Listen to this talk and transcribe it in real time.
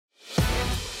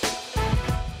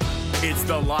It's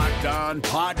the Locked On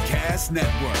Podcast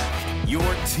Network, your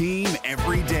team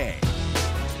every day.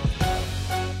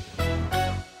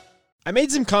 I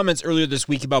made some comments earlier this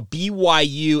week about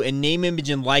BYU and name, image,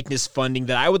 and likeness funding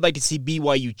that I would like to see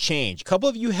BYU change. A couple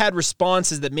of you had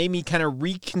responses that made me kind of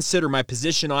reconsider my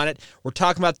position on it. We're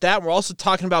talking about that. We're also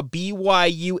talking about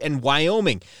BYU and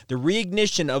Wyoming. The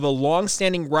reignition of a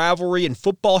long-standing rivalry in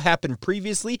football happened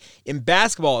previously. In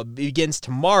basketball, it begins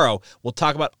tomorrow. We'll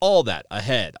talk about all that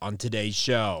ahead on today's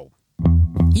show.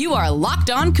 You are Locked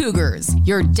On Cougars,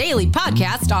 your daily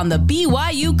podcast on the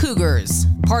BYU Cougars,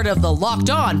 part of the Locked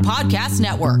On Podcast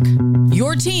Network,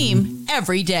 your team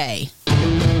every day.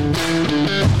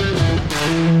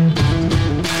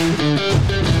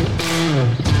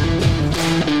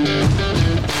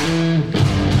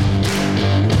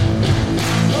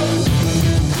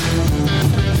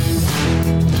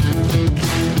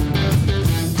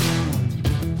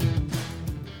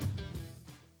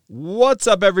 What's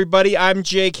up, everybody? I'm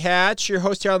Jake Hatch, your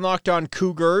host here on Locked On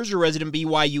Cougars, your resident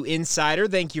BYU insider.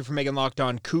 Thank you for making Locked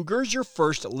On Cougars your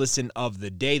first listen of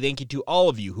the day. Thank you to all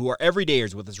of you who are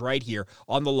everydayers with us right here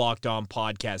on the Locked On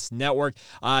Podcast Network.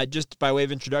 Just by way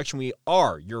of introduction, we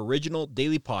are your original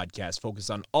daily podcast focused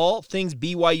on all things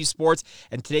BYU sports,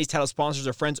 and today's title sponsors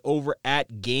are friends over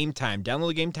at Game Time. Download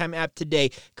the Game Time app today,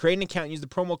 create an account, and use the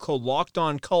promo code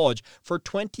LOCKEDONCollege for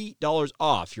 $20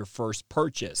 off your first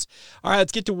purchase. All right,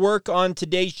 let's get to work on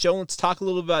today's show. Let's talk a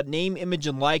little about name, image,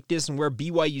 and likeness and where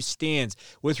BYU stands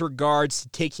with regards to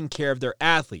taking care of their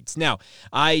athletes. Now,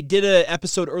 I did an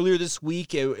episode earlier this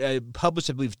week, published,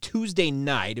 I believe, Tuesday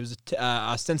night. It was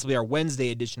ostensibly our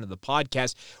Wednesday edition of the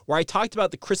podcast, where I talked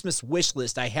about the Christmas wish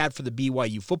list I had for the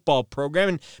BYU football program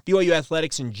and BYU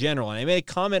athletics in general. And I made a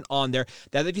comment on there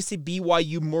that I'd like to see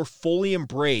BYU more fully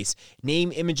embrace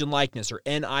name, image, and likeness, or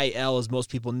NIL, as most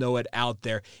people know it out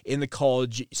there in the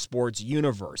college sports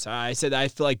universe. I said I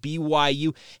feel like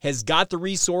BYU has got the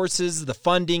resources, the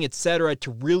funding, etc.,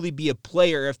 to really be a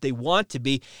player if they want to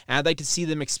be, and I'd like to see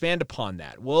them expand upon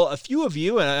that. Well, a few of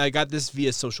you, and I got this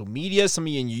via social media, some of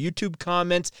you in your YouTube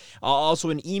comments,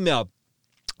 also an email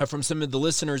from some of the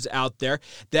listeners out there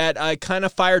that kind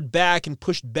of fired back and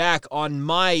pushed back on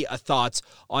my thoughts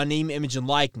on name, image, and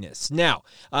likeness. Now,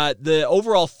 the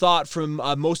overall thought from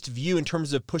most of you in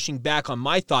terms of pushing back on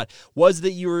my thought was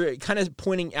that you were kind of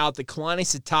pointing out that Kalani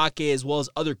Sitake, as well as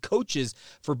other coaches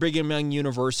for Brigham Young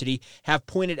University, have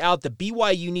pointed out that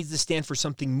BYU needs to stand for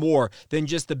something more than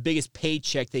just the biggest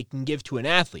paycheck they can give to an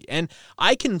athlete. And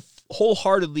I can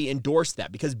wholeheartedly endorse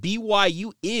that, because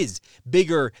BYU is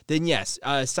bigger than, yes,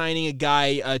 signing a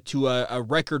guy to a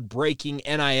record-breaking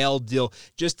NIL deal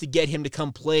just to get him to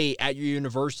come play at your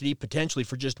university, potentially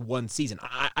for just one season.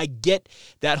 I get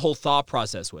that whole thought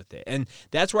process with it. And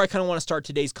that's where I kind of want to start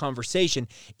today's conversation,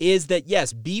 is that,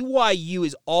 yes, BYU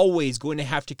is always going to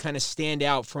have to kind of stand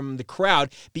out from the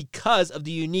crowd because of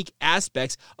the unique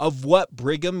aspects of what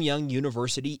Brigham Young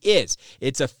University is.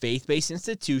 It's a faith-based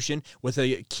institution with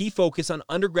a key focus on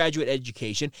undergraduate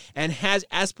education and has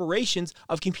aspirations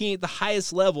of competing at the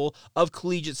highest level of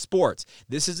collegiate sports.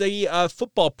 This is a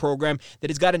football program that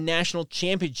has got a national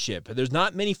championship. There's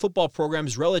not many football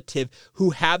programs relative who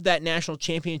have that national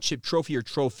championship trophy or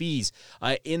trophies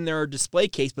in their display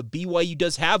case, but BYU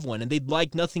does have one, and they'd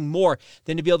like nothing more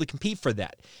than to be able to compete for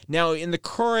that. Now, in the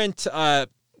current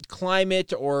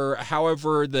climate, or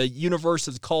however the universe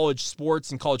of college sports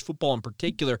and college football in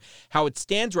particular, how it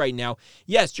stands right now,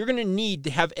 yes, you're going to need to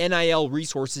have NIL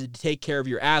resources to take care of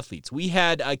your athletes. We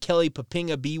had Kelly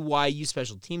Papinga, BYU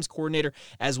special teams coordinator,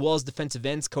 as well as defensive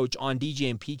ends coach on DJ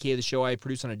and PK, the show I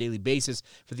produce on a daily basis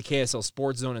for the KSL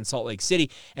Sports Zone in Salt Lake City,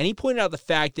 and he pointed out the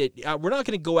fact that we're not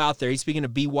going to go out there, he's speaking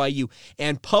of BYU,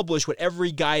 and publish what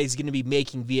every guy is going to be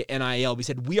making via NIL. We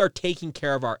said we are taking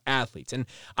care of our athletes, and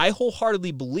I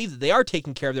wholeheartedly believe that they are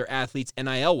taking care of their athletes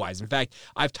NIL-wise. In fact,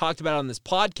 I've talked about on this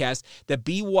podcast that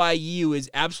BYU is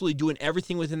absolutely doing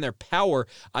everything within their power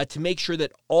to make sure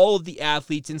that all of the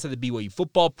athletes inside the BYU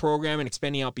football program and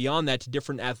expanding out beyond that to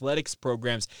different athletics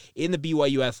programs in the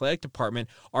BYU athletic department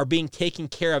are being taken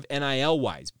care of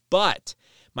NIL-wise. But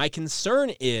my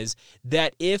concern is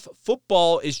that if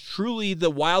football is truly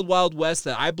the wild, wild west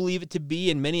that I believe it to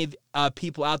be, and many of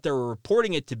people out there are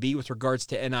reporting it to be with regards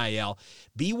to NIL,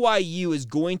 BYU is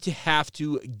going to have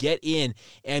to get in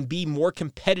and be more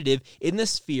competitive in the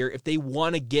sphere if they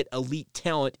want to get elite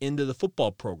talent into the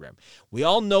football program. We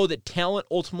all know that talent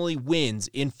ultimately wins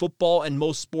in football and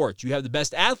most sports. You have the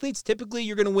best athletes, typically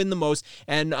you're going to win the most,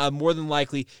 and more than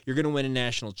likely you're going to win a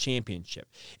national championship.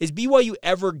 Is BYU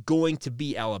ever going to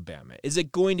be Alabama? Is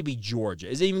it going to be Georgia?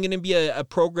 Is it even going to be a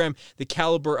program the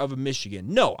caliber of a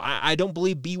Michigan? No, I don't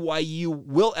believe BYU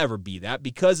will ever be that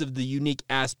because of the unique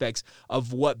aspects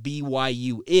of what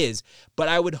BYU is. But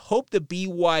I would hope that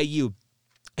BYU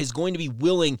is going to be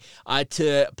willing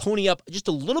to pony up just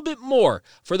a little bit more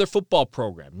for their football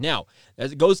program. Now,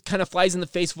 as it kind of flies in the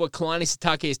face of what Kalani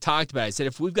Sitake has talked about. He said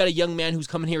if we've got a young man who's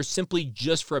coming here simply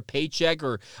just for a paycheck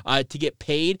or to get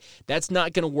paid, that's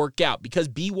not going to work out because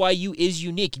BYU is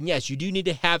unique. And yes, you do need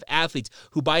to have athletes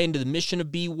who buy into the mission of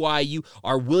BYU,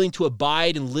 are willing to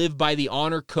abide and live by the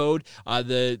honor code,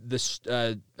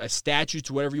 the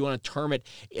statutes, whatever you want to term it,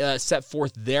 set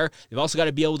forth there. They've also got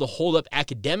to be able to hold up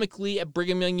academically at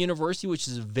Brigham Young University, which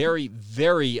is a very,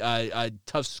 very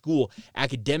tough school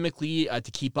academically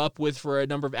to keep up with for a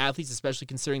number of athletes, especially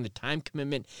considering the time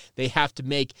commitment they have to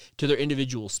make to their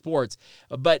individual sports.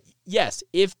 But yes,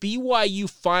 if BYU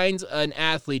finds an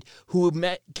athlete who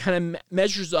kind of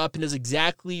measures up and does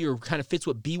exactly or kind of fits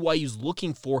what BYU's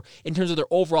looking for in terms of their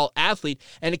overall athlete,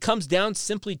 and it comes down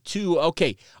simply to,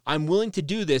 okay, I'm willing to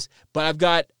do this, but I've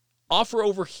got offer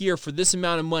over here for this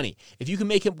amount of money. If you can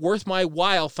make it worth my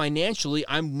while financially,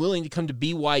 I'm willing to come to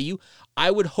BYU.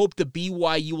 I would hope that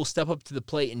BYU will step up to the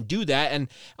plate and do that. And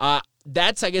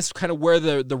that's, I guess, kind of where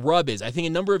the rub is. I think a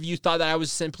number of you thought that I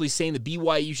was simply saying that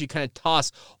BYU should kind of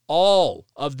toss all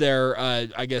of their,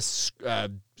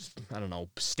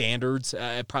 standards,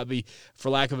 probably for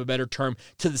lack of a better term,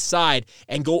 to the side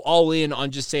and go all in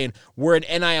on just saying, we're an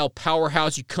NIL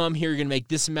powerhouse. You come here, you're going to make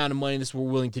this amount of money. This is what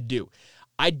we're willing to do.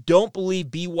 I don't believe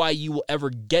BYU will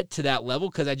ever get to that level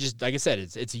because like I said,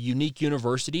 it's a unique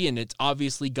university and it's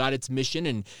obviously got its mission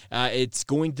and it's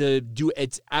going to do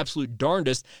its absolute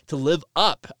darndest to live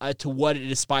up to what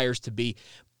it aspires to be.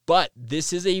 But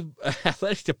this is a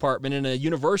athletic department in a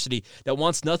university that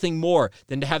wants nothing more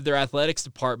than to have their athletics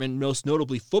department, most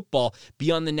notably football,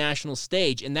 be on the national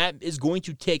stage. And that is going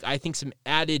to take, I think, some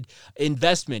added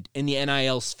investment in the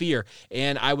NIL sphere.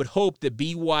 And I would hope that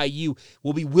BYU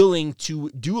will be willing to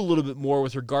do a little bit more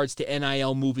with regards to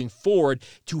NIL moving forward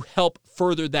to help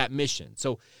further that mission.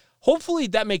 So hopefully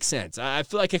that makes sense. I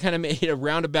feel like I kind of made a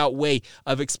roundabout way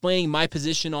of explaining my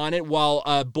position on it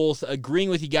while both agreeing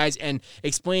with you guys and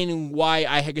explaining why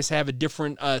I guess I have a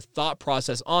different thought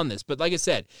process on this. But like I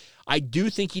said, I do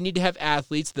think you need to have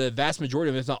athletes, the vast majority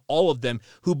of them, if not all of them,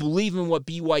 who believe in what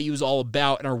BYU is all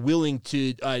about and are willing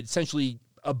to essentially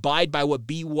abide by what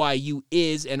BYU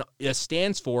is and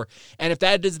stands for. And if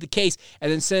that is the case, and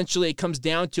then essentially it comes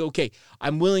down to, okay,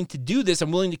 I'm willing to do this,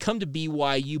 I'm willing to come to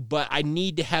BYU, but I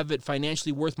need to have it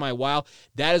financially worth my while.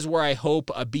 That is where I hope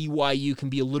a BYU can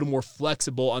be a little more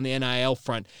flexible on the NIL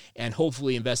front and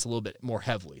hopefully invest a little bit more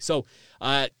heavily. So,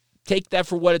 take that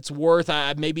for what it's worth.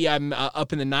 Maybe I'm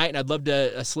up in the night, and I'd love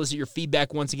to solicit your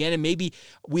feedback once again. And maybe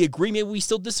we agree, maybe we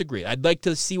still disagree. I'd like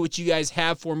to see what you guys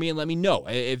have for me and let me know.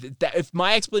 If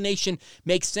my explanation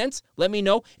makes sense, let me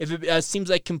know. If it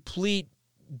seems like complete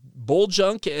bull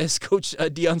junk, as Coach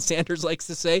Deion Sanders likes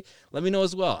to say, let me know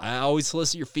as well. I always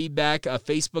solicit your feedback,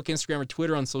 Facebook, Instagram, or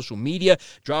Twitter, on social media.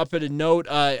 Drop it a note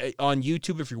on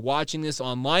YouTube if you're watching this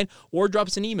online, or drop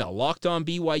us an email,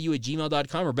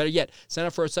 lockedonbyu@gmail.com, or better yet, sign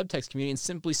up for our subtext community and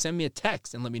simply send me a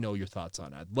text and let me know your thoughts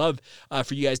on it. I'd love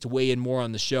for you guys to weigh in more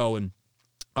on the show. And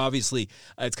obviously,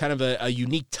 it's kind of a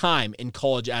unique time in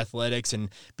college athletics, and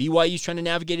BYU's trying to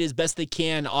navigate it as best they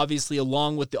can, obviously,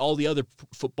 along with all the other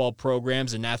football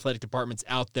programs and athletic departments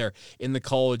out there in the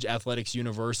college athletics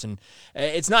universe. And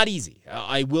it's not easy.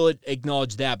 I will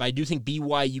acknowledge that, but I do think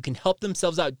BYU can help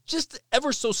themselves out just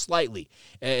ever so slightly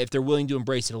if they're willing to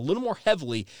embrace it a little more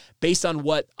heavily based on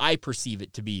what I perceive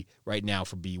it to be right now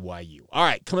for BYU. All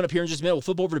right, coming up here in just a minute, we'll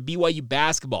flip over to BYU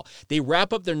basketball. They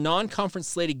wrap up their non-conference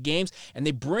slated games, and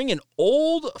they bring an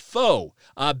old foe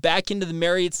back into the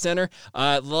Marriott Center.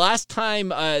 The last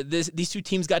time these two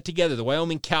teams got together, the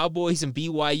Wyoming Cowboys and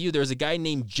BYU, there was a guy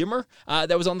named Jimmer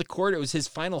that was on the court. It was his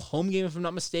final home game, if I'm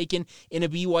not mistaken, in a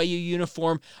BYU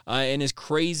uniform in his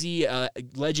crazy,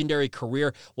 legendary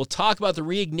career. We'll talk about the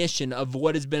reignition of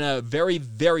what has been a very,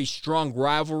 very strong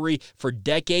rivalry for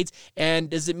decades. And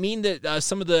does it mean that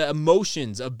some of the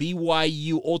emotions of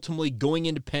BYU ultimately going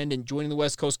independent, joining the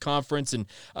West Coast Conference, and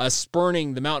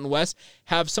spurning the Mountain West,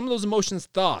 have some of those emotions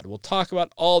thawed? We'll talk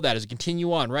about all that as we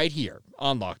continue on right here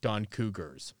on Locked On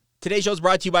Cougars. Today's show is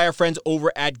brought to you by our friends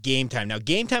over at Game Time. Now,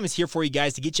 Game Time is here for you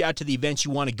guys to get you out to the events you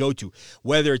want to go to.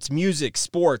 Whether it's music,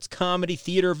 sports, comedy,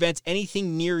 theater events,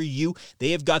 anything near you,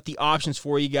 they have got the options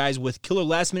for you guys with killer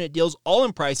last-minute deals,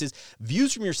 all-in prices,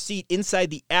 views from your seat inside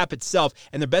the app itself,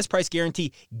 and their best price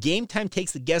guarantee. Game Time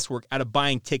takes the guesswork out of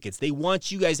buying tickets. They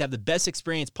want you guys to have the best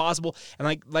experience possible,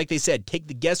 and like they said, take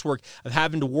the guesswork of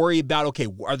having to worry about, okay,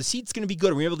 are the seats going to be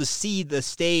good? Are we able to see the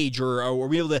stage, or are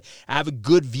we able to have a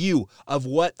good view of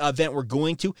what event we're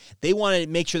going to? They want to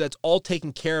make sure that's all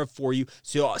taken care of for you.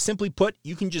 So simply put,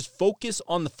 you can just focus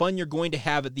on the fun you're going to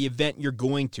have at the event you're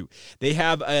going to. They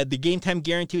have the Game Time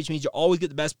guarantee, which means you always get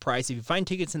the best price. If you find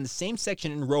tickets in the same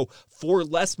section in a row for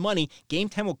less money, Game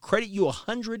Time will credit you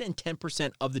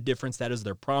 110% of the difference. That is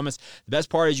their promise. The best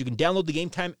part is you can download the Game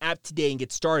Time app today and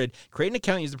get started. Create an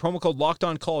account, use the promo code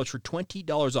LOCKEDONCollege for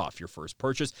 $20 off your first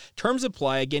purchase. Terms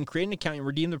apply. Again, create an account and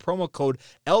redeem the promo code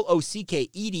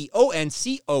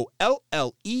LOCKEDONCOLLEGE,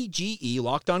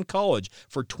 Locked On College,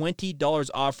 for $20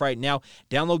 off right now.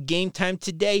 Download Game Time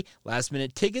today. Last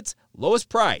minute tickets, lowest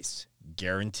price,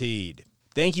 guaranteed.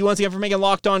 Thank you once again for making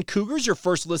Locked On Cougars your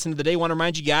first listen of the day. I want to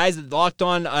remind you guys that Locked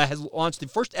On has launched the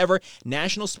first ever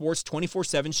national sports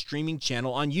 24/7 streaming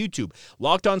channel on YouTube.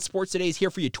 Locked On Sports Today is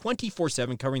here for you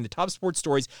 24/7, covering the top sports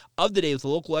stories of the day with the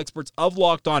local experts of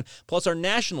Locked On, plus our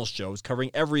national shows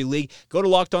covering every league. Go to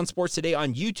Locked On Sports Today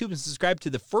on YouTube and subscribe to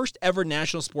the first ever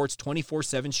national sports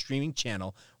 24/7 streaming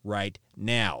channel right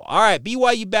now. All right,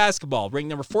 BYU basketball, ranked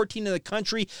number 14 in the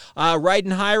country,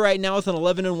 riding high right now with an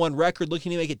 11-1 record,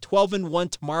 looking to make it 12-1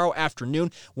 tomorrow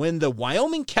afternoon when the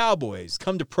Wyoming Cowboys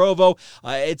come to Provo.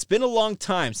 It's been a long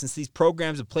time since these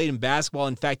programs have played in basketball.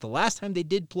 In fact, the last time they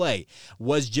did play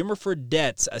was Jimmer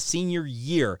Fredette's senior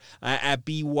year at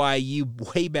BYU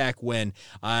way back when.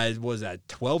 Was that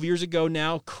 12 years ago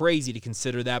now? Crazy to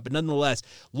consider that, but nonetheless,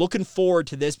 looking forward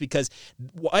to this because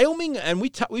Wyoming, and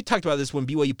we talked about this when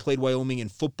BYU played Wyoming in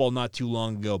football not too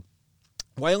long ago.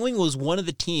 Wyoming was one of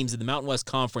the teams in the Mountain West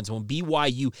Conference when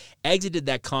BYU exited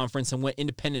that conference and went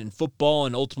independent in football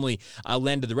and ultimately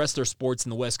landed the rest of their sports in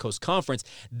the West Coast Conference.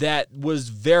 That was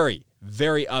very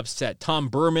upset. Tom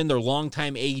Berman, their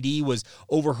longtime AD, was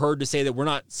overheard to say that we're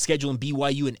not scheduling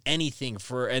BYU in anything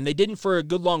and they didn't for a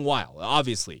good long while,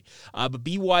 obviously. But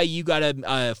BYU got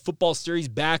a football series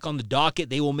back on the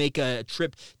docket. They will make a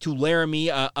trip to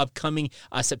Laramie upcoming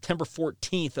September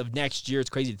 14th of next year. It's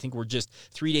crazy to think we're just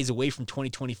 3 days away from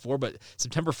 2024, but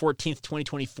September 14th,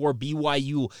 2024,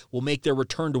 BYU will make their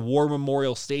return to War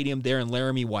Memorial Stadium there in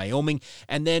Laramie, Wyoming.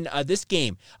 And then this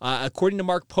game, according to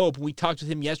Mark Pope, we talked with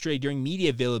him yesterday during media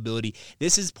availability,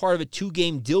 this is part of a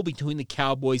 2-game deal between the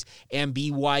Cowboys and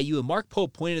BYU. And Mark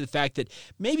Pope pointed to the fact that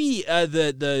maybe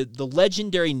the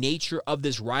legendary nature of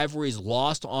this rivalry is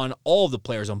lost on all of the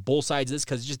players on both sides of this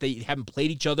because just they haven't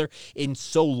played each other in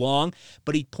so long.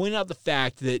 But he pointed out the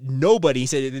fact that nobody, he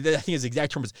said, I think his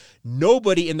exact term was,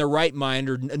 nobody in their right mind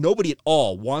or nobody at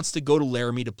all wants to go to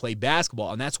Laramie to play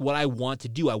basketball. And that's what I want to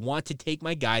do. I want to take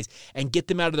my guys and get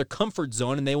them out of their comfort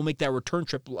zone, and they will make that return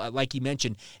trip, like he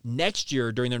mentioned, next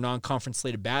year during their non-conference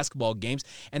slated basketball games.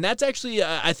 And that's actually,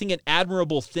 I think, an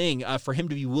admirable thing for him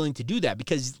to be willing to do that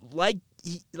because, like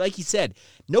he said,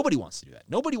 nobody wants to do that.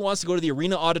 Nobody wants to go to the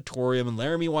Arena Auditorium in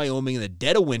Laramie, Wyoming in the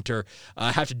dead of winter,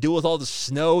 have to deal with all the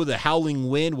snow, the howling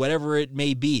wind, whatever it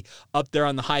may be, up there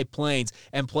on the high plains,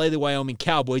 and play the Wyoming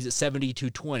Cowboys at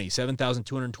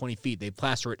 7,220 feet. They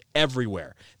plaster it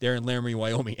everywhere there in Laramie,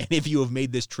 Wyoming. Any of you have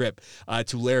made this trip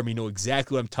to Laramie know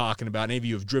exactly what I'm talking about. Any of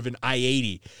you have driven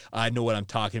I-80 know what I'm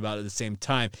talking about at the same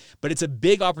time. But it's a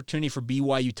big opportunity for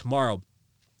BYU tomorrow.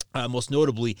 Most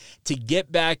notably, to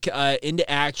get back into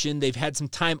action. They've had some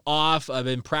time off. I've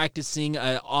been practicing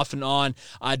off and on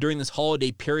during this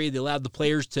holiday period. They allowed the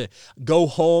players to go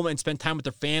home and spend time with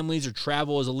their families or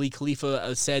travel, as Ali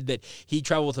Khalifa said that he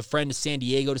traveled with a friend to San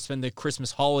Diego to spend the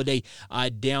Christmas holiday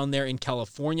down there in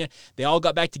California. They all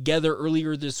got back together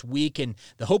earlier this week, and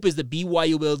the hope is that BYU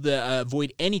will be able to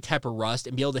avoid any type of rust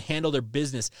and be able to handle their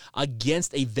business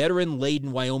against a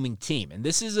veteran-laden Wyoming team. And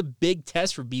this is a big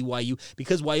test for BYU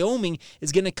because Wyoming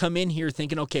is going to come in here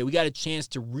thinking, okay, we got a chance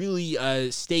to really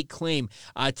stake claim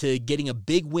to getting a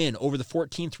big win over the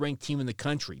 14th ranked team in the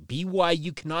country.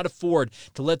 BYU cannot afford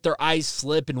to let their eyes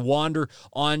slip and wander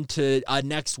on to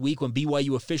next week when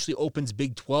BYU officially opens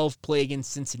Big 12 play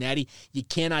against Cincinnati. You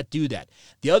cannot do that.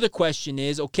 The other question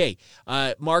is, okay,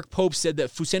 Mark Pope said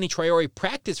that Fousseyni Traore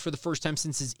practiced for the first time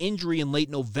since his injury in late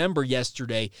November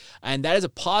yesterday, and that is a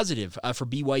positive for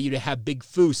BYU to have Big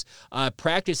Foose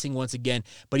practicing once again.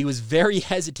 but he was very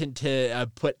hesitant to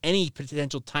put any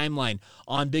potential timeline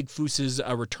on Big Foos's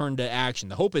return to action.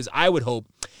 The hope is, I would hope,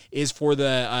 is for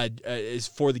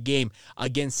the game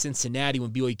against Cincinnati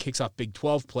when BYU kicks off Big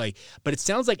 12 play. But it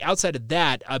sounds like outside of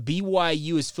that,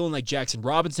 BYU is feeling like Jackson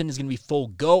Robinson is going to be full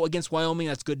go against Wyoming.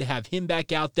 That's good to have him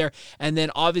back out there. And then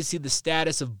obviously the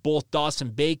status of both Dawson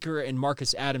Baker and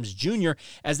Marcus Adams Jr.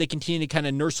 as they continue to kind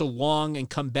of nurse along and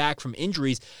come back from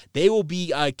injuries, they will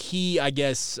be key,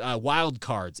 wild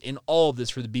cards in all of this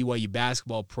for the BYU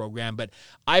basketball program. But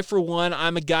I, for one,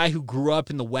 I'm a guy who grew up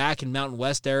in the WAC and Mountain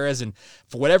West eras, and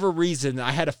for whatever reason,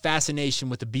 I had a fascination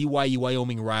with the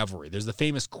BYU-Wyoming rivalry. There's the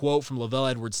famous quote from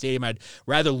LaVell Edwards Stadium: "I'd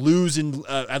rather lose and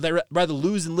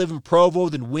live in Provo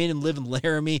than win and live in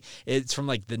Laramie." It's from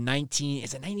like the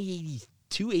 1982,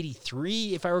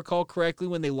 83, if I recall correctly,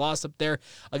 when they lost up there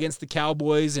against the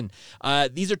Cowboys. And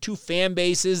these are two fan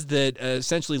bases that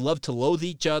essentially love to loathe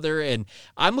each other, and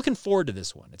I'm looking forward to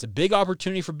this one. It's a big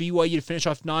opportunity for BYU to finish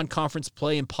off non-conference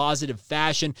play in positive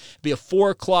fashion. It'll be a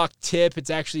 4 o'clock tip. It's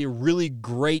actually a really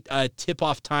great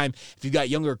tip-off time if you've got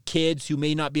younger kids who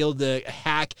may not be able to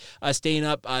hack staying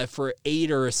up for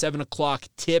 8 or a 7 o'clock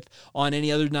tip on any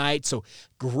other night. So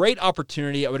great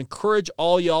opportunity. I would encourage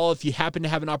all y'all, if you happen to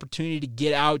have an opportunity to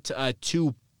get out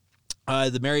to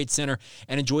the Marriott Center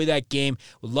and enjoy that game.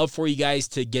 Would love for you guys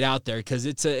to get out there because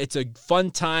it's a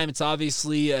fun time. It's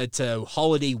obviously it's a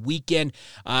holiday weekend.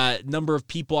 Number of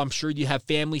people, I'm sure you have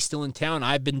family still in town.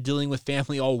 I've been dealing with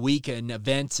family all week and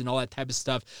events and all that type of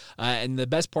stuff. And the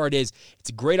best part is it's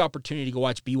a great opportunity to go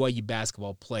watch BYU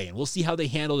basketball play, and we'll see how they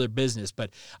handle their business.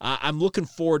 But I'm looking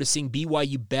forward to seeing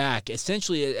BYU back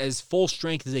essentially as full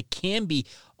strength as it can be,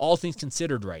 all things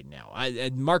considered right now.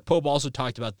 Mark Pope also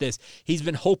talked about this. He's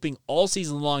been hoping all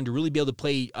season long to really be able to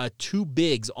play two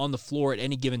bigs on the floor at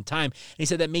any given time. And he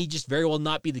said that may just very well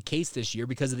not be the case this year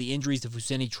because of the injuries to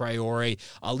Fousseyni Traore,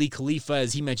 Ali Khalifa,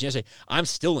 as he mentioned yesterday. I'm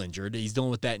still injured. He's dealing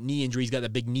with that knee injury. He's got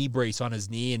that big knee brace on his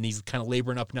knee, and he's kind of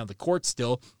laboring up and down the court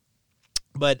still.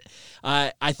 But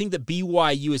I think that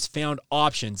BYU has found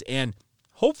options, and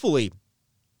hopefully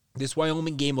this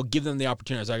Wyoming game will give them the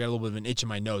opportunity. So I got a little bit of an itch in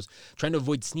my nose, trying to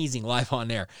avoid sneezing live on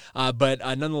air. But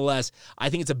nonetheless, I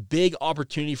think it's a big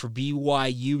opportunity for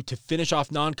BYU to finish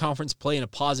off non-conference play in a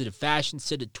positive fashion,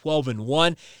 sit at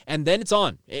 12-1, and then it's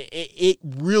on. It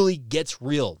really gets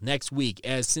real next week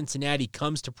as Cincinnati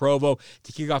comes to Provo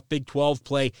to kick off Big 12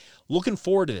 play. Looking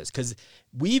forward to this because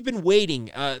we've been waiting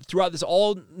throughout this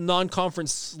all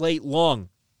non-conference slate long,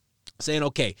 saying,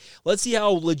 okay, let's see how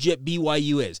legit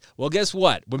BYU is. Well, guess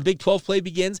what? When Big 12 play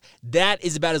begins, that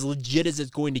is about as legit as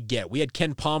it's going to get. We had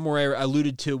Ken Pomeroy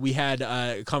alluded to. We had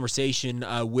a conversation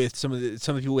with some of the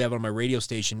people we have on my radio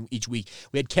station each week.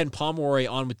 We had Ken Pomeroy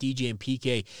on with DJ and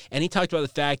PK, and he talked about the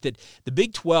fact that the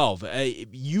Big 12,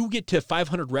 you get to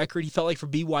 500 record, he felt like, for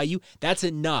BYU, that's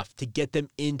enough to get them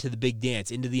into the big dance,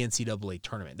 into the NCAA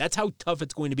tournament. That's how tough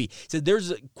it's going to be. So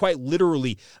there's quite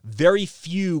literally very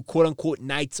few quote-unquote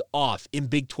nights off in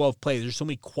Big 12 play. There's so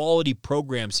many quality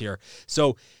programs here.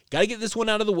 So got to get this one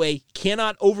out of the way.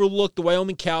 Cannot overlook the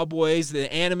Wyoming Cowboys,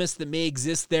 the animus that may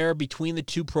exist there between the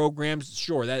two programs.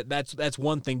 Sure, that's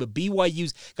one thing, but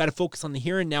BYU's got to focus on the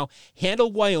here and now,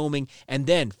 handle Wyoming, and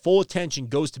then full attention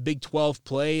goes to Big 12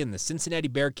 play and the Cincinnati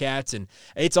Bearcats, and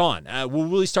it's on. We'll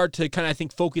really start to kind of, I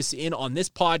think, focus in on this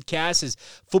podcast as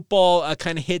football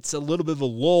kind of hits a little bit of a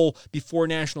lull before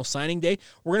National Signing Day.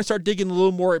 We're going to start digging a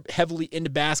little more heavily into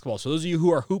basketball. So those of you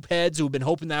who are hoop heads who have been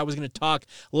hoping that I was going to talk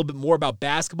a little bit more about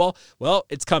basketball, well,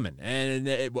 it's coming. And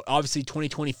obviously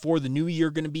 2024, the new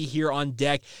year, going to be here on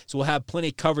deck. So we'll have plenty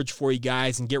of coverage for you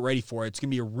guys and get ready for it. It's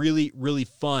going to be a really, really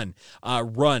fun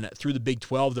run through the Big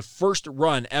 12. The first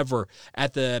run ever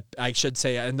at the, I should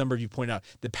say, a number of you pointed out,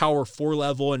 the Power 4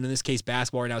 level, and in this case,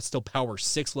 basketball right now, it's still Power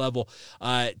 6 level,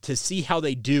 to see how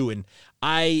they do. And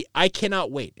I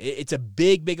cannot wait. It's a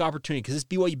big, big opportunity because this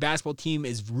BYU basketball team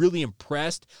is really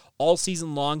impressed all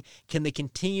season long. Can they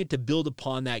continue to build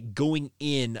upon that going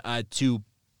in to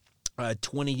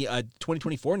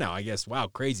 2024 now, I guess. Wow,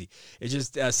 crazy. It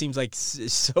just seems like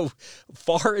so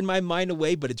far in my mind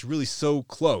away, but it's really so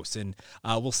close, and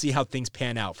we'll see how things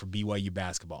pan out for BYU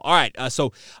basketball. All right,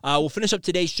 so we'll finish up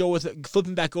today's show with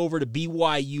flipping back over to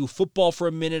BYU football for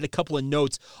a minute, a couple of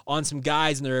notes on some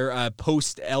guys in their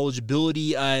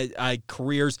post-eligibility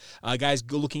careers, guys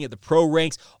looking at the pro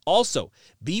ranks. Also,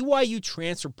 BYU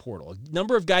transfer portal. A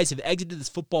number of guys have exited this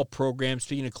football program,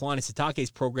 speaking of Kalani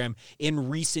Sitake's program, in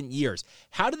recent years.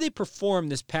 How did they perform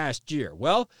this past year?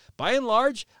 Well, by and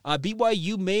large,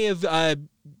 BYU may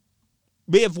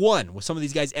have won with some of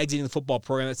these guys exiting the football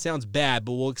program. That sounds bad,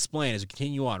 but we'll explain as we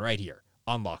continue on right here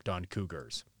on Locked On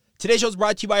Cougars. Today's show is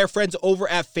brought to you by our friends over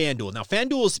at FanDuel. Now,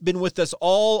 FanDuel has been with us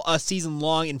all season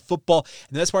long in football,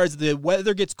 and the best part is the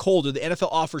weather gets colder, the NFL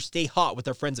offers stay hot with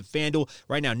our friends at FanDuel.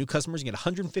 Right now, new customers can get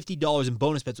 $150 in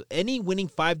bonus bets with any winning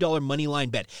 $5 money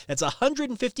line bet. That's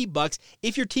 $150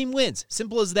 if your team wins.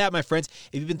 Simple as that, my friends.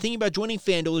 If you've been thinking about joining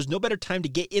FanDuel, there's no better time to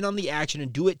get in on the action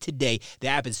and do it today. The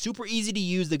app is super easy to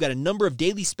use. They've got a number of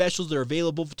daily specials that are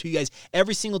available to you guys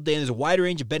every single day, and there's a wide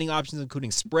range of betting options,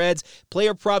 including spreads,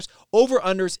 player props,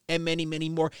 over-unders, and many, many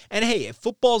more. And hey, if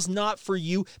football's not for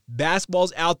you,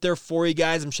 basketball's out there for you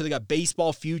guys. I'm sure they got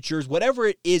baseball futures, whatever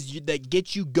it is that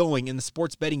gets you going in the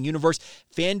sports betting universe,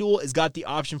 FanDuel has got the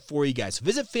option for you guys. So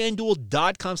visit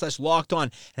FanDuel.com/lockedon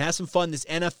and have some fun this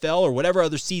NFL or whatever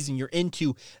other season you're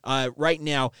into right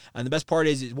now. And the best part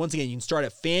is, once again, you can start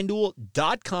at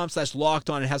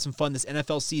FanDuel.com/lockedon and have some fun this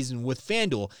NFL season with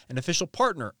FanDuel, an official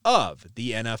partner of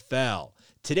the NFL.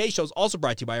 Today's show is also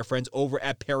brought to you by our friends over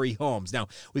at Perry Homes. Now,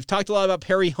 we've talked a lot about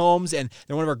Perry Homes, and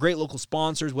they're one of our great local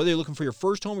sponsors. Whether you're looking for your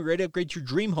first home or you're ready to upgrade to your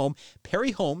dream home, Perry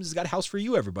Homes has got a house for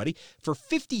you, everybody. For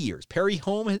 50 years, Perry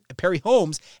Homes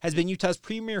has been Utah's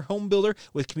premier home builder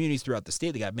with communities throughout the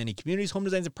state. They got many communities, home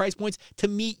designs, and price points to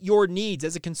meet your needs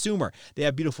as a consumer. They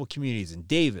have beautiful communities in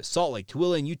Davis, Salt Lake,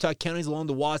 Tooele, and Utah counties along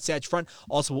the Wasatch Front.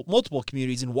 Also, multiple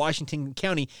communities in Washington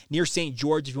County near St.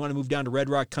 George if you want to move down to Red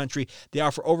Rock Country. They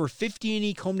offer over 50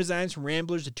 unique home designs from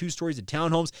ramblers to 2 stories to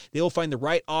townhomes. They will find the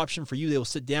right option for you. They will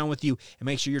sit down with you and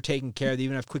make sure you're taken care of. They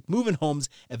even have quick move-in homes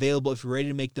available if you're ready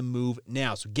to make the move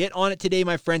now. So get on it today,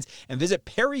 my friends, and visit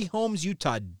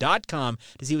PerryHomesUtah.com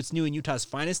to see what's new in Utah's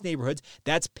finest neighborhoods.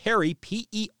 That's Perry,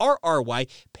 P-E-R-R-Y,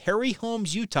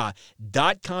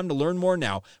 PerryHomesUtah.com to learn more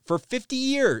now. For 50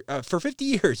 years,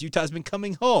 Utah's been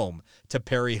coming home to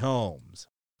Perry Homes.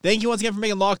 Thank you once again for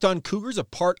making Locked On Cougars a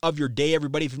part of your day,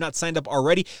 everybody. If you've not signed up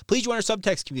already, please join our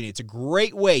subtext community. It's a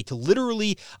great way to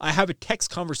literally have a text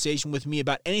conversation with me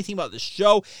about anything about the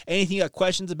show, anything you got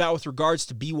questions about with regards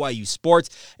to BYU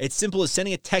sports. It's simple as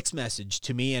sending a text message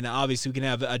to me, and obviously we can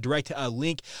have a direct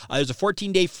link. There's a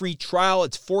 14-day free trial.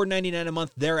 It's $4.99 a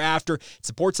month thereafter. It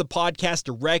supports the podcast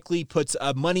directly, puts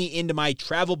money into my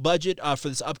travel budget for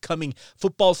this upcoming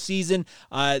football season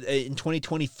in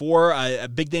 2024. A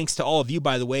big thanks to all of you,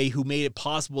 by the way, who made it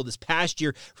possible this past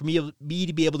year for me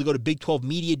to be able to go to Big 12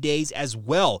 Media Days as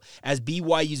well as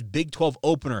BYU's Big 12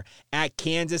 opener at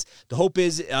Kansas. The hope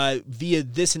is via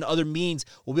this and other means,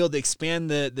 we'll be able to expand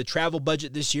the travel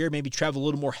budget this year, maybe travel a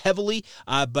little more heavily,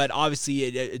 but obviously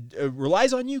it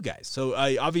relies on you guys. So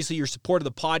obviously your support of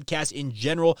the podcast in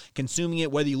general, consuming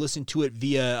it, whether you listen to it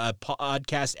via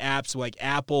podcast apps like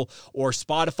Apple or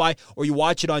Spotify, or you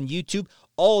watch it on YouTube,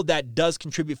 all of that does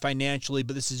contribute financially,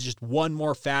 but this is just one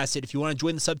more facet. If you want to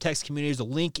join the subtext community, there's a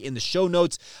link in the show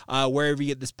notes wherever you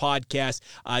get this podcast.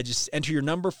 Just enter your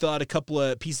number, fill out a couple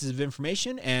of pieces of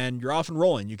information, and you're off and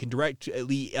rolling. You can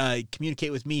directly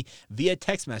communicate with me via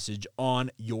text message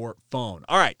on your phone.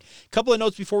 All right, a couple of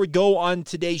notes before we go on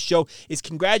today's show is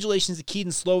congratulations to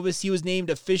Keaton Slovis. He was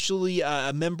named officially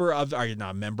a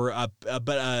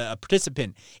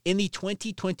participant in the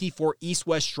 2024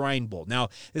 East-West Shrine Bowl. Now,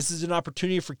 this is an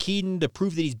opportunity for Keaton to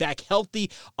prove that he's back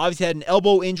healthy. Obviously had an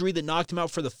elbow injury that knocked him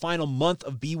out for the final month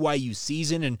of BYU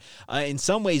season, and in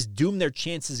some ways doomed their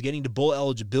chances of getting to bowl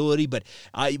eligibility, but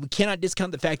we cannot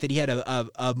discount the fact that he had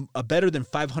a better than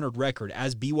 500 record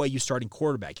as BYU starting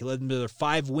quarterback. He led them to their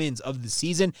 5 wins of the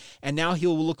season, and now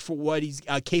he'll look for what he's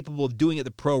capable of doing at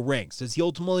the pro ranks. Does he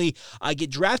ultimately get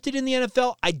drafted in the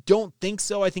NFL? I don't think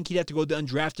so. I think he'd have to go the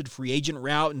undrafted free agent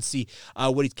route and see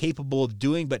what he's capable of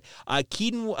doing, but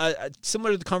Keaton, similar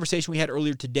to the conversation we had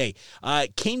earlier today,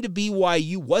 came to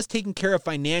BYU, was taken care of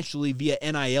financially via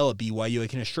NIL at BYU. I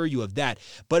can assure you of that.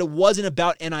 But it wasn't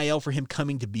about NIL for him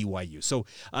coming to BYU. So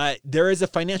there is a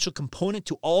financial component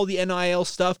to all the NIL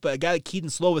stuff, but a guy like Keaton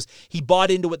Slovis, he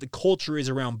bought into what the culture is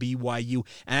around BYU,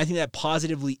 and I think that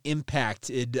positively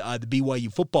impacted the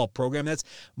BYU football program. That's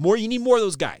more. You need more of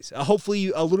those guys.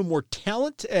 Hopefully a little more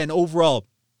talent and overall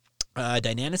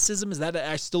dynamicism, is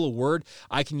that still a word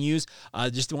I can use?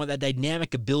 Just want that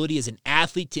dynamic ability as an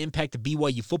athlete to impact the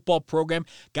BYU football program.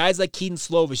 Guys like Keaton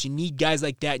Slovis, you need guys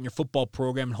like that in your football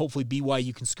program, and hopefully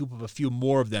BYU can scoop up a few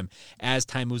more of them as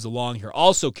time moves along here.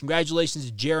 Also, congratulations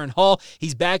to Jaron Hall.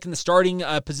 He's back in the starting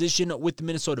position with the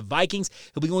Minnesota Vikings.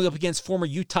 He'll be going up against former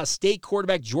Utah State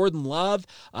quarterback Jordan Love.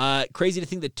 Crazy to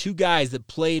think that 2 guys that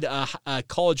played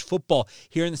college football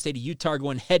here in the state of Utah are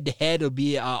going head-to-head. It'll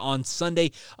be on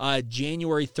Sunday.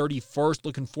 January 31st.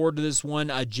 Looking forward to this one.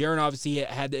 Jaron obviously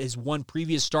had his one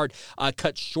previous start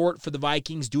cut short for the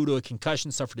Vikings due to a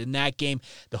concussion suffered in that game.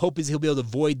 The hope is he'll be able to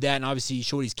avoid that and obviously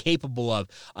show what he's capable of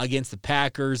against the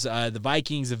Packers. The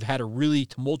Vikings have had a really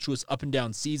tumultuous up and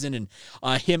down season,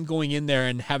 and him going in there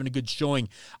and having a good showing,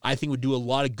 I think would do a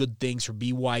lot of good things for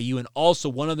BYU. And also,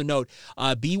 one other note,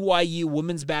 BYU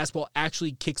women's basketball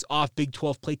actually kicks off Big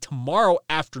 12 play tomorrow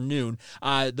afternoon.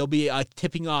 They'll be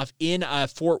tipping off in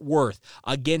Fort Worth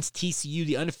against TCU,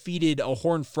 the undefeated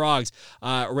Horned Frogs,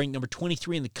 ranked number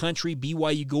 23 in the country.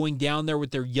 BYU going down there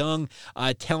with their young,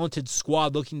 talented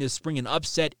squad looking to spring an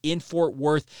upset in Fort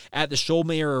Worth at the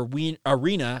Schollmayer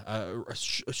Arena.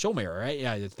 Schollmayer, right?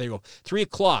 Yeah, there you go. 3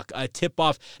 o'clock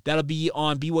tip-off. That'll be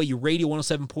on BYU Radio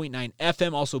 107.9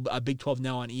 FM, also Big 12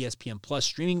 now on ESPN Plus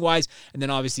streaming-wise, and then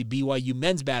obviously BYU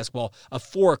men's basketball, a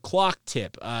 4 o'clock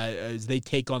tip as they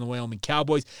take on the Wyoming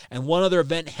Cowboys. And one other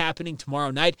event happening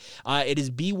tomorrow night, it is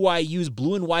BYU's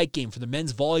blue and white game for the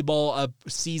men's volleyball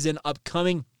season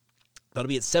upcoming. That'll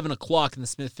be at 7 o'clock in the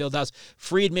Smith Fieldhouse.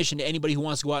 Free admission to anybody who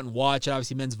wants to go out and watch it.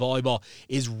 Obviously, men's volleyball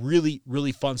is really,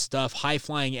 really fun stuff.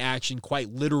 High-flying action, quite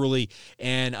literally.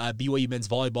 And BYU men's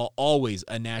volleyball, always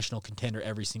a national contender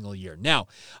every single year. Now,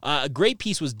 a great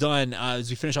piece was done as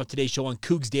we finish off today's show on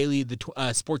Cougs Daily,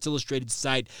 the Sports Illustrated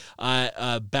site,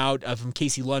 from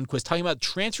Casey Lundquist, talking about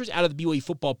transfers out of the BYU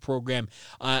football program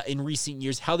in recent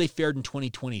years, how they fared in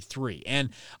 2023.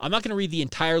 And I'm not going to read the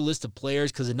entire list of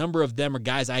players because a number of them are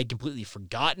guys I had completely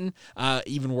forgotten.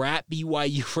 Even were at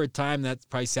BYU for a time. That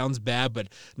probably sounds bad, but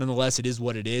nonetheless, it is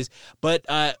what it is. But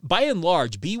by and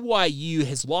large, BYU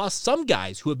has lost some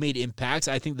guys who have made impacts.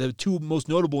 I think the two most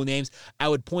notable names I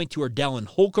would point to are Dallin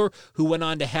Holker, who went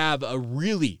on to have a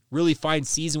really, really fine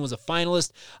season, was a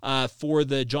finalist for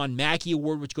the John Mackey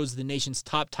Award, which goes to the nation's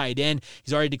top tight end.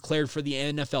 He's already declared for the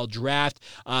NFL draft.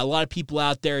 A lot of people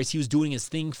out there, as he was doing his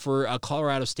thing for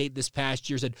Colorado State this past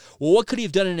year, said, well, what could he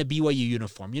have done in a BYU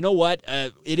uniform? You know what?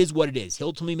 It is what it is. He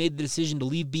ultimately made the decision to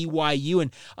leave BYU and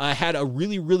had a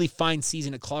really, really fine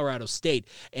season at Colorado State.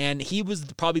 And he was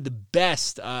probably the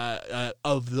best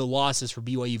of the losses for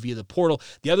BYU via the portal.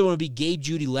 The other one would be Gabe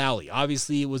Judy Lowley.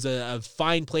 Obviously, it was a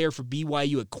fine player for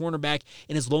BYU at cornerback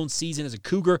in his lone season as a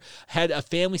Cougar. Had a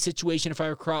family situation, if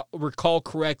I recall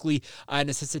correctly,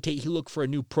 necessitate he looked for a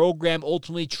new program.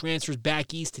 Ultimately transfers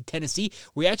back east to Tennessee,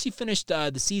 where he actually finished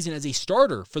the season as a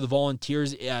starter for the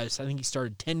Volunteers. I think he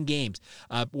started 10 games.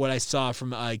 What I saw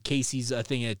from Casey's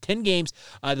thing at 10 games,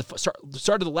 the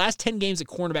start of the last 10 games at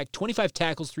cornerback, 25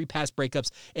 tackles, 3 pass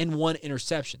breakups, and 1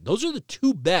 interception. Those are the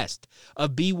 2 best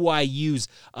of BYU's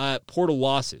portal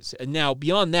losses. And now,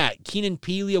 beyond that, Keenan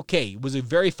Peely, was a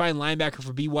very fine linebacker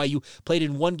for BYU, played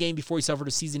in 1 game before he suffered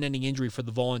a season-ending injury for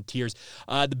the Volunteers.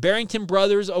 The Barrington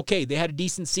brothers, they had a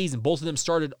decent season. Both of them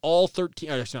started all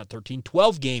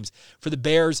 12 games for the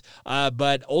Bears,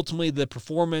 but ultimately the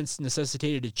performance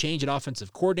necessitated a change at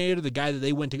offensive coordinator. The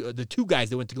 2 guys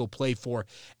they went to go play for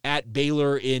at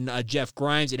Baylor in Jeff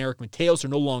Grimes and Eric Mateos are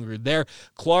no longer there.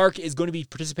 Clark is going to be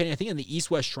participating, I think, in the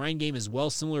East-West Shrine game as well,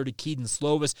 similar to Keaton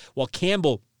Slovis, while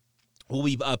Campbell will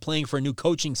be playing for a new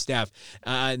coaching staff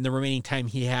in the remaining time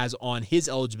he has on his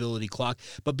eligibility clock.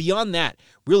 But beyond that,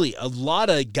 really, a lot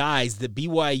of guys that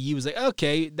BYU was like,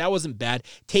 okay, that wasn't bad.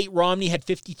 Tate Romney had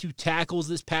 52 tackles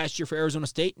this past year for Arizona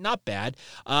State. Not bad.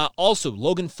 Also,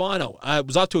 Logan Fano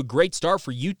was off to a great start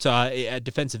for Utah at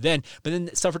defensive end, but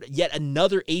then suffered yet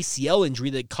another ACL injury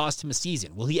that cost him a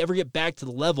season. Will he ever get back to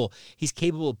the level he's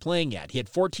capable of playing at? He had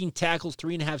 14 tackles,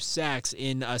 3.5 sacks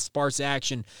in sparse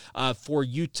action for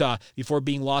Utah before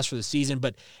being lost for the season.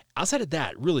 But outside of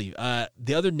that, really,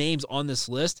 the other names on this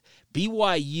list,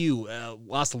 BYU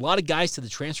lost a lot of guys to the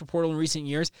transfer portal in recent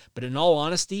years, but in all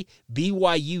honesty,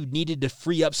 BYU needed to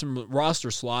free up some roster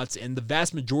slots, and the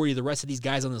vast majority of the rest of these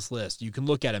guys on this list, you can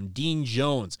look at them: Dean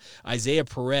Jones, Isaiah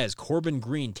Perez, Corbin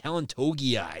Green, Talon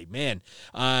Togiai,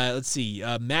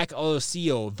 Mac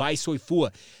Olosio, Vaisoi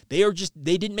Fua.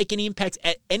 They didn't make any impacts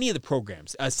at any of the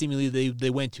programs, seemingly they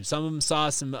went to. Some of them saw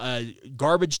some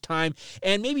garbage time,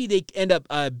 and maybe they end up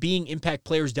being impact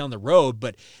players down the road,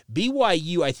 but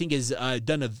BYU, I think, has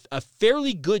done a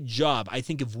fairly good job, I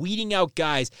think, of weeding out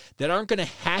guys that aren't going to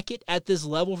hack it at this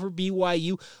level for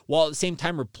BYU, while at the same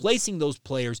time replacing those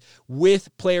players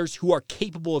with players who are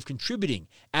capable of contributing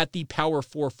at the Power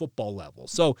 4 football level.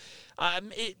 So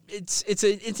it's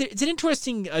an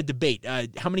interesting debate,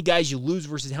 how many guys you lose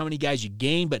versus how many guys you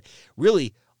gain, but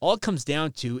really, all it comes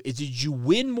down to is, did you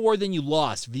win more than you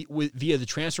lost via the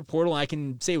transfer portal? I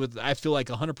can say I feel like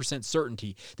 100%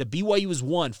 certainty that BYU has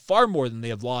won far more than they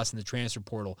have lost in the transfer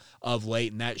portal of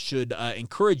late, and that should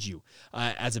encourage you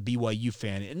as a BYU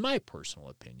fan, in my personal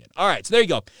opinion. All right, so there you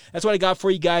go. That's what I got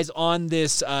for you guys on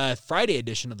this Friday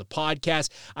edition of the podcast.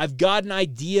 I've got an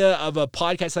idea of a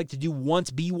podcast I'd like to do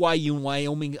once BYU and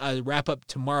Wyoming wrap up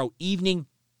tomorrow evening.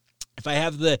 If I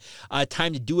have the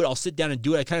time to do it, I'll sit down and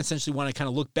do it. I kind of essentially want to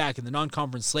look back in the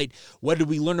non-conference slate. What did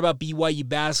we learn about BYU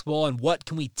basketball, and what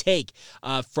can we take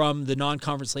from the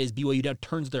non-conference slate as BYU now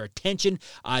turns their attention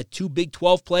to Big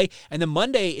 12 play? And then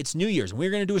Monday, it's New Year's, and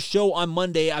we're going to do a show on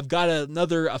Monday. I've got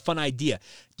another fun idea.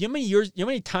 Do you know how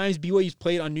many times BYU's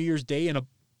played on New Year's Day in a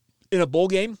bowl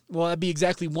game? Well, that'd be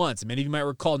exactly once. Many of you might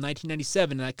recall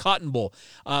 1997 in that Cotton Bowl.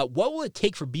 What will it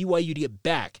take for BYU to get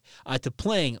back to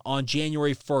playing on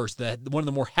January 1st, one of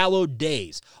the more hallowed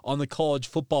days on the college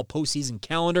football postseason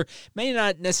calendar? Maybe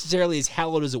not necessarily as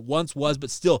hallowed as it once was, but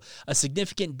still a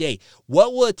significant day.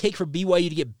 What will it take for BYU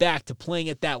to get back to playing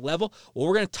at that level? Well,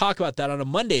 we're going to talk about that on a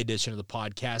Monday edition of the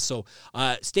podcast. So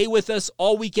stay with us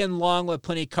all weekend long. We'll have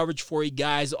plenty of coverage for you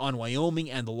guys on Wyoming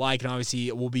and the like, and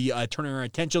obviously we'll be turning our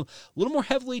attention a little more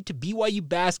heavily to BYU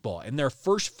basketball and their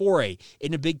first foray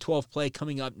into Big 12 play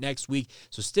coming up next week.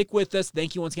 So stick with us.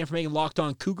 Thank you once again for making Locked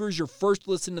On Cougars your first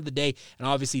listen of the day. And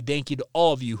obviously, thank you to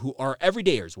all of you who are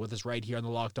everydayers with us right here on the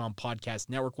Locked On Podcast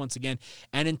Network once again.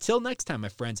 And until next time, my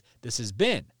friends, this has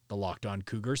been the Locked On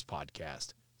Cougars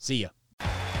podcast. See ya.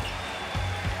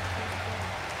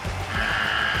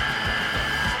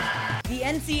 The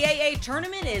NCAA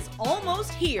tournament is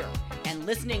almost here, and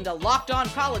listening to Locked On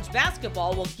College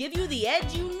Basketball will give you the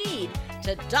edge you need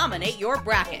to dominate your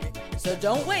bracket. So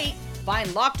don't wait.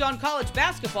 Find Locked On College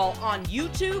Basketball on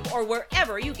YouTube or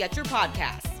wherever you get your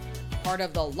podcasts. Part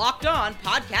of the Locked On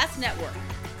Podcast Network.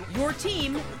 Your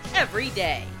team every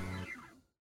day.